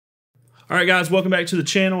All right, guys, welcome back to the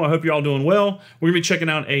channel. I hope you're all doing well. We're going to be checking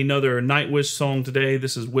out another Nightwish song today.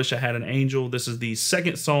 This is Wish I Had an Angel. This is the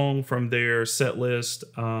second song from their set list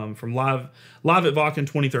from Live at Wacken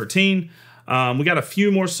 2013. We got a few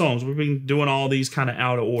more songs. We've been doing all these kind of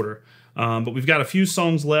out of order. But we've got a few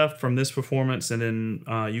songs left from this performance, and then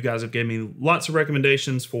you guys have given me lots of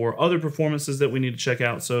recommendations for other performances that we need to check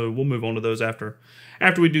out, so we'll move on to those after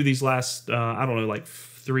we do these last, I don't know, like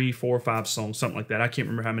 3, 4, 5 songs, something like that. I can't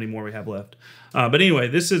remember how many more we have left. But anyway,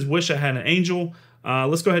 this is Wish I Had an Angel.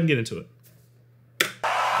 Let's go ahead and get into it. You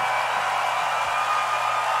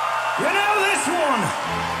know this one?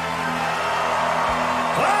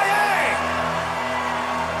 Oh, yeah!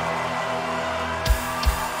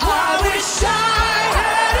 I wish I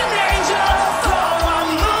had an angel for a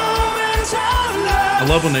moment of love. I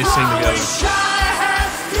love when they sing together. I wish I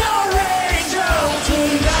had your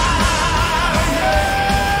angel tonight.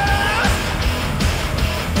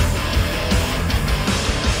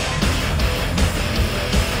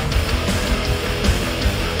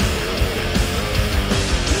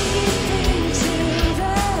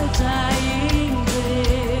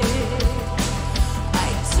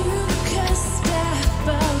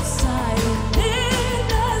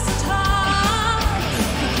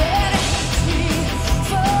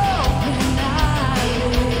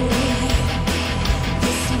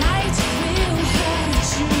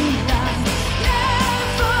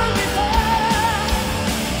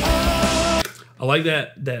 I like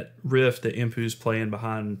that riff that Impu's playing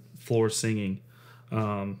behind Floor singing.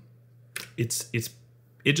 It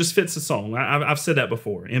just fits the song. I've said that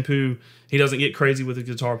before. Impu, he doesn't get crazy with the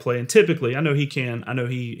guitar playing. Typically, I know he can. I know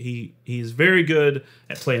he's very good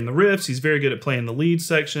at playing the riffs. He's very good at playing the lead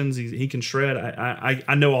sections. He can shred.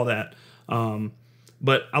 I know all that.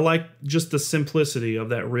 But I like just the simplicity of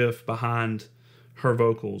that riff behind her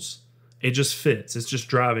vocals. It just fits. It's just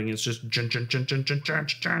driving. It's just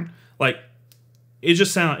like. It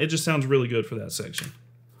just sounds really good for that section.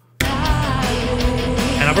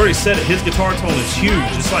 And I've already said it, his guitar tone is huge.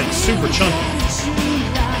 It's like super chunky.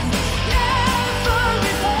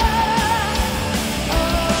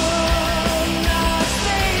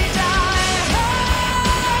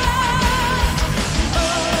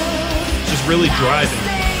 Just really driving.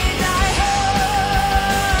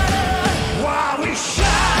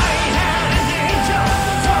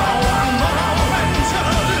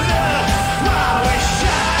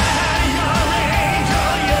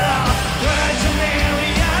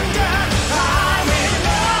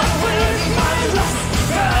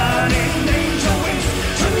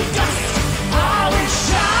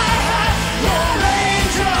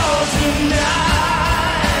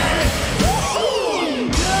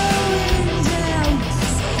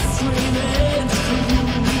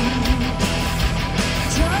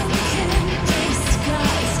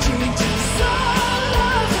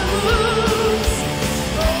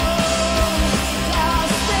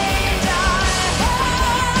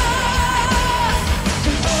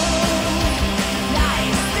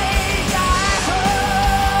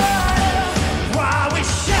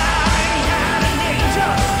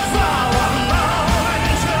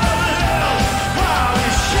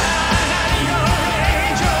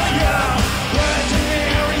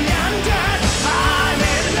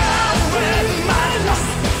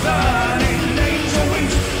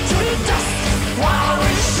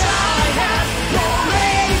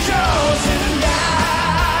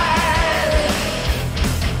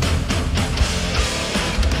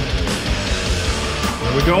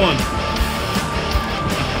 Where we going?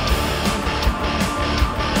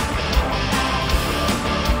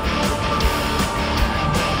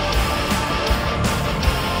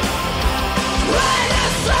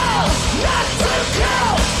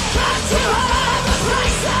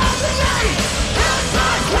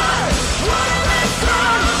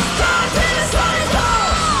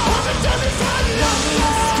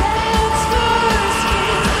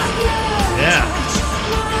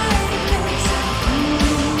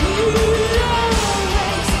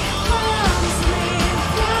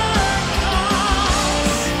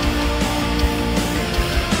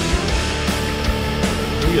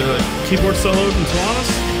 Keyboard solo from Tawanis.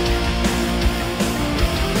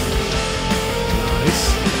 Nice.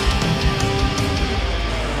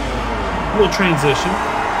 A little transition.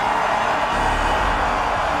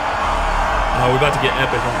 Oh, we're about to get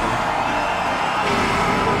epic, aren't we?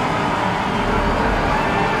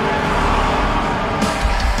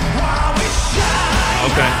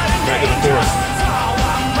 Okay, back to the chorus.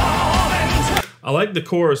 I like the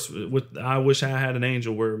chorus with "I Wish I Had an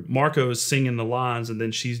Angel," where Marco is singing the lines and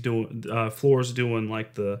then she's doing, Floor's doing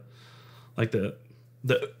like the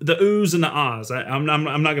the oohs and the ahs. I'm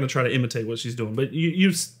not going to try to imitate what she's doing, but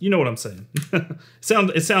you know what I'm saying.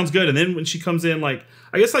 It sounds good. And then when she comes in, like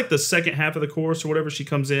I guess like the second half of the chorus or whatever, she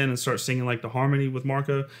comes in and starts singing like the harmony with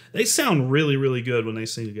Marco. They sound really, really good when they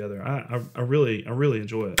sing together. I really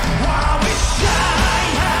enjoy it. I wish I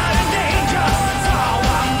had an angel for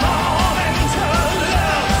one moment to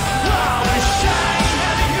love. I wish I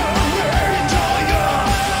had your angel, your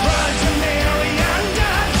words a million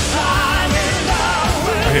times. I'm in love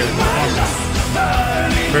with I hear it. my lust,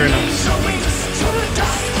 burning Very nice. so wings to the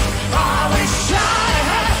dust. I wish I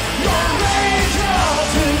had your angel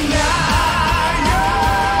tonight.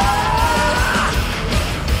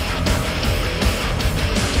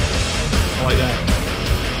 I like that.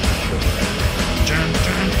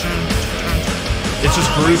 It's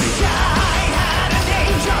just groovy.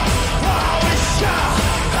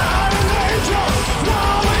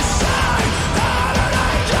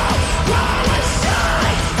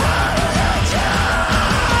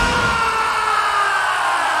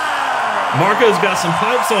 Marco's got some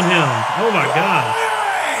pipes on him. Oh my God.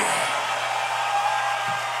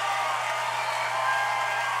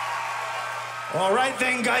 All right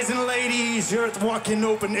then, guys and ladies, here at Wacken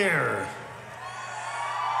Open Air.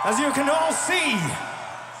 As you can all see,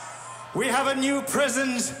 we have a new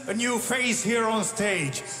presence, a new face here on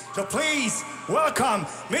stage. So please welcome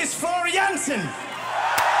Miss Flor Jansen.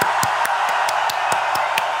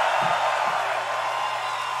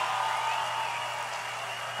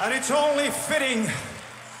 And it's only fitting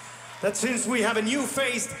that since we have a new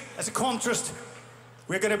face as a contrast,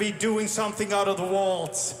 we're gonna be doing something out of the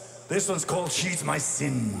waltz. This one's called She's My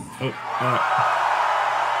Sin. Oh, all right.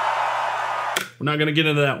 We're not going to get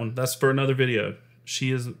into that one. That's for another video.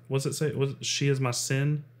 She is, what's it say? She is my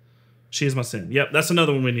sin? She is my sin. Yep, that's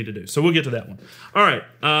another one we need to do. So we'll get to that one. All right.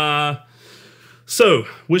 So,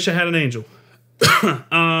 Wish I Had an Angel.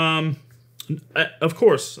 Of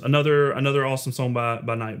course, another awesome song by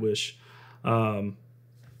Nightwish. I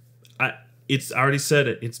already said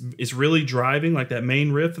it. It's really driving, like that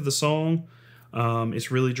main riff of the song. It's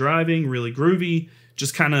really driving, really groovy.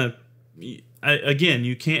 Just kind of, again,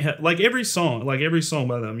 you can't like every song by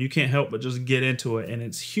them. You can't help but just get into it, and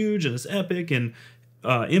it's huge and it's epic. And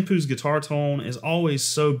Impu's guitar tone is always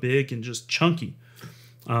so big and just chunky.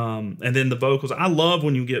 And then the vocals. I love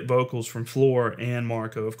when you get vocals from Flor and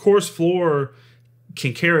Marco. Of course, Flor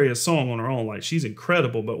can carry a song on her own, like she's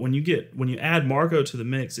incredible. But when you add Marco to the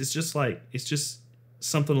mix, it's just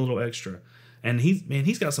something a little extra. And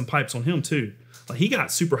he's got some pipes on him too. Like he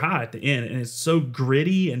got super high at the end, and it's so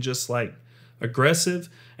gritty and just like aggressive.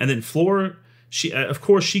 And then Flor, of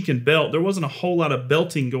course she can belt. There wasn't a whole lot of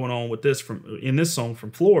belting going on with this in this song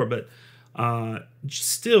from Flor, but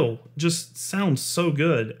still just sounds so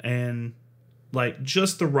good, and like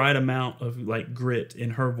just the right amount of like grit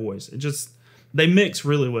in her voice. They mix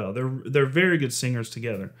really well. They're very good singers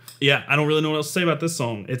together. Yeah, I don't really know what else to say about this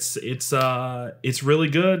song. It's really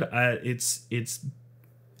good. It's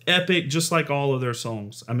epic, just like all of their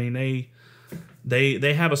songs. I mean,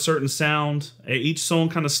 they have a certain sound. Each song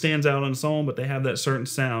kind of stands out on its own, but they have that certain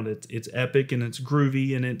sound. It's epic and it's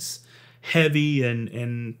groovy and it's heavy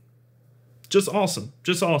and just awesome.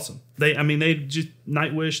 Just awesome.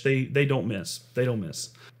 Nightwish. They don't miss. They don't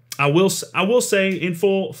miss. I will say in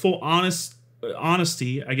full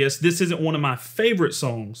honesty, I guess this isn't one of my favorite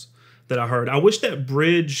songs that I heard. I wish that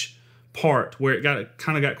bridge part where it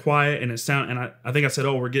kind of got quiet and it sounded, and I think I said,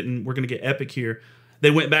 oh, we're gonna get epic here.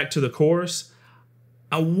 They went back to the chorus.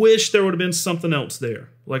 I wish there would have been something else there,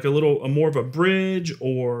 like a more of a bridge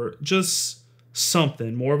or just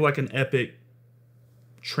something more of like an epic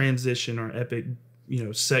transition or epic,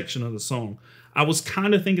 section of the song. I was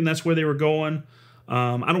kind of thinking that's where they were going.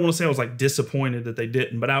 I don't want to say I was like disappointed that they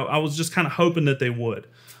didn't, but I was just kind of hoping that they would.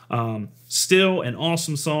 Still an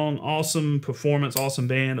awesome song, awesome performance, awesome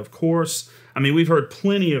band, of course. I mean, we've heard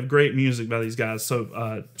plenty of great music by these guys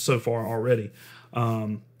so far already.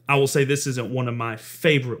 I will say this isn't one of my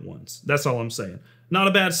favorite ones. That's all I'm saying. Not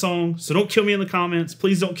a bad song, so don't kill me in the comments.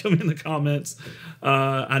 Please don't kill me in the comments.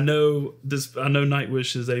 I know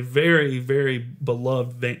Nightwish is a very, very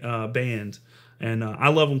beloved band, and I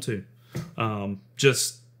love them too.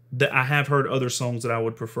 Just that I have heard other songs that I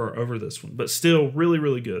would prefer over this one, but still really,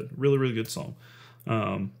 really good. Really, really good song.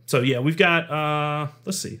 So yeah, we've got,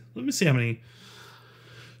 let's see. Let me see how many.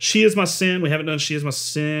 She Is My Sin. We haven't done She Is My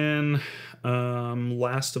Sin.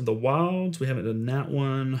 Last of the Wilds. We haven't done that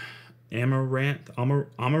one. Amaranth. I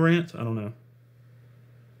don't know.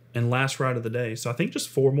 And Last Ride of the Day. So I think just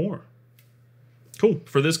 4 more. Cool,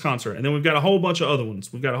 for this concert. And then we've got a whole bunch of other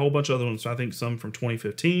ones. So I think some from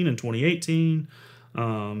 2015 and 2018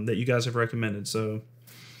 that you guys have recommended. So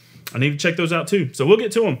I need to check those out too. So we'll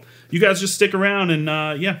get to them. You guys just stick around and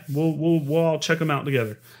yeah, we'll all check them out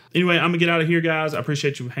together. Anyway, I'm gonna get out of here, guys. I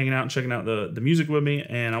appreciate you hanging out and checking out the music with me,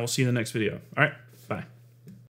 and I will see you in the next video. All right.